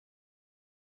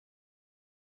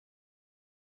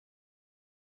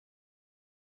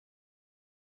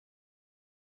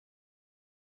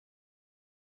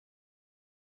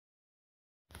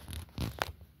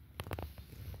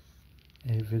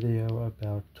a video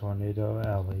about Tornado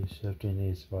Alley shifting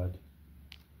eastward.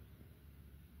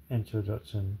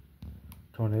 Introduction.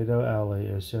 Tornado Alley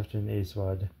is shifting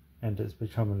eastward, and it's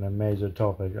becoming a major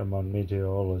topic among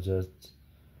meteorologists.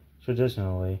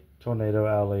 Traditionally, Tornado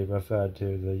Alley referred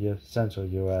to the central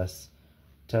U.S.,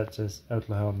 Texas,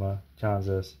 Oklahoma,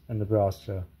 Kansas, and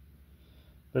Nebraska.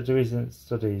 But recent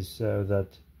studies show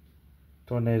that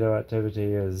tornado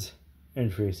activity is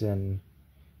increasing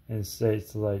in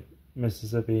states like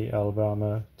Mississippi,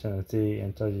 Alabama, Tennessee,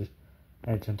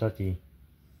 and Kentucky.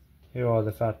 Here are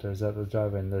the factors that are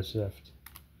driving this shift.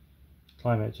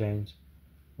 Climate change.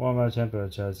 Warmer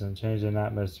temperatures and changing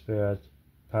atmospheric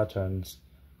patterns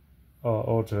are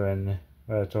altering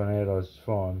where tornadoes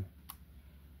form.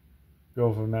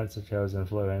 Gulf of Mexico's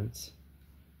influence.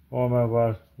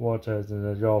 Warmer waters in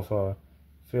the Gulf are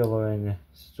fueling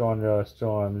stronger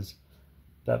storms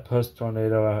that push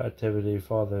tornado activity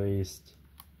farther east.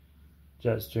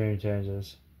 Jet stream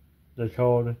changes. The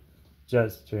cold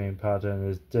jet stream pattern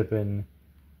is dipping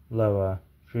lower,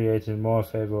 creating more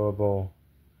favorable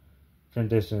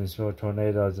conditions for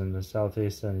tornadoes in the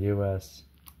southeastern U.S.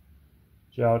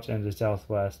 Drought in the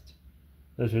southwest.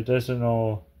 The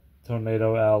traditional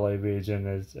Tornado Alley region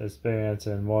is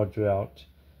experiencing more drought,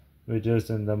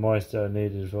 reducing the moisture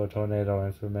needed for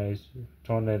tornado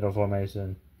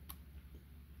formation.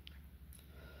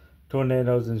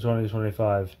 Tornadoes in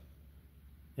 2025.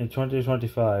 In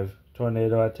 2025,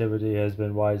 tornado activity has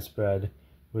been widespread,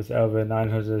 with over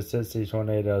 960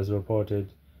 tornadoes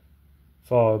reported,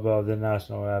 far above the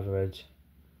national average.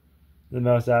 The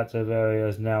most active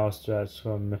areas now stretch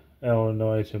from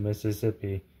Illinois to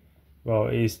Mississippi, well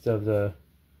east of the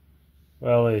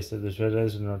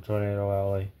traditional Tornado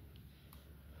Alley.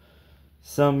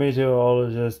 Some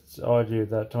meteorologists argue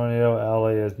that Tornado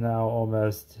Alley is now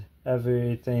almost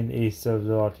everything east of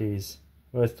the Rockies,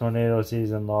 with tornado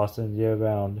season lasting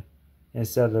year-round,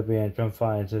 instead of being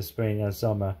confined to spring and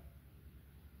summer.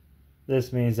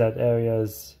 This means that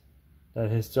areas that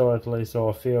historically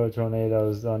saw fewer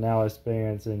tornadoes are now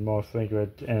experiencing more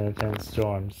frequent and intense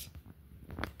storms.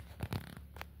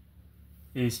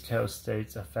 East Coast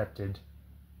states affected.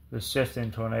 The shift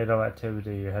in tornado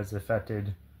activity has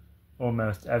affected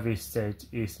almost every state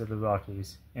east of the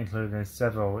Rockies, including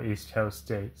several East Coast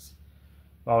states.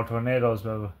 While tornadoes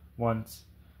were once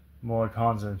more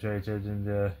concentrated in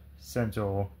the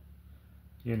central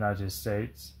United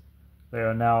States, they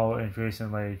are now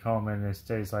increasingly common in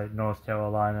states like North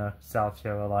Carolina, South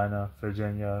Carolina,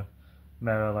 Virginia,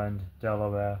 Maryland,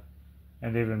 Delaware,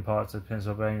 and even parts of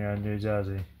Pennsylvania and New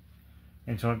Jersey.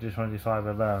 In 2025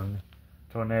 alone,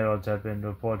 tornadoes have been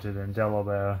reported in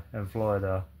Delaware and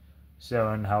Florida,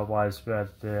 showing how widespread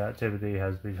the activity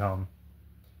has become.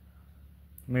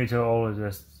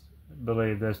 Meteorologists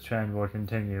believe this trend will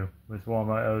continue, with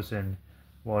warmer ocean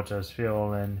waters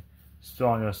fueling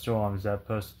stronger storms that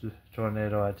push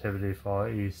tornado activity far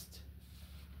east.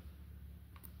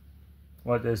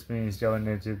 What this means going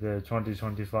into the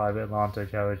 2025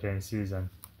 Atlantic hurricane season.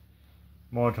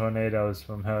 More tornadoes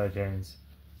from hurricanes.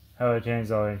 Hurricanes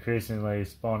are increasingly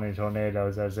spawning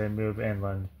tornadoes as they move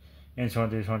inland. In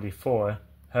 2024,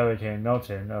 Hurricane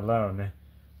Milton alone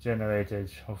generated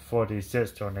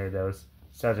 46 tornadoes,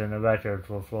 setting a record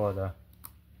for Florida.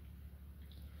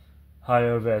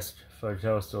 Higher risk for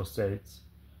coastal states.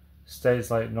 States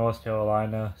like North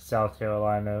Carolina, South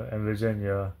Carolina, and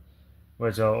Virginia,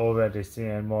 which are already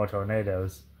seeing more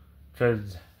tornadoes,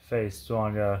 could face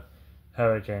stronger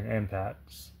hurricane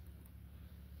impacts.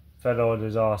 Federal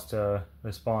disaster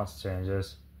response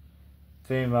changes.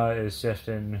 FEMA is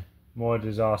shifting more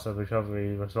disaster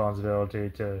recovery responsibility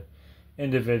to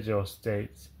individual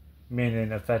states,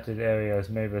 meaning affected areas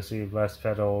may receive less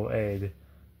federal aid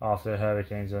after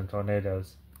hurricanes and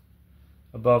tornadoes.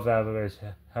 Above average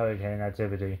hurricane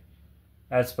activity.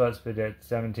 Experts predict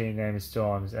 17 named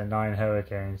storms and 9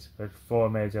 hurricanes, with 4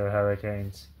 major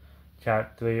hurricanes,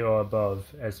 Cat 3 or above,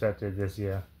 expected this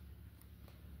year.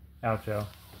 Outro.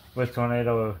 With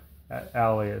Tornado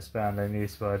Alley expanding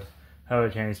eastward,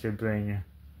 hurricanes could bring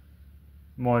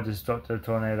more destructive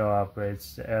tornado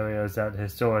outbreaks to areas that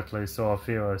historically saw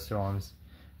fewer storms.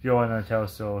 If you're in a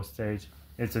coastal state,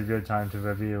 it's a good time to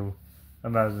review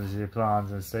emergency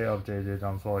plans and stay updated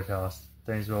on forecasts.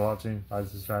 Thanks for watching, like,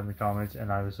 subscribe, and comment,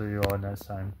 and I will see you all next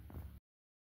time.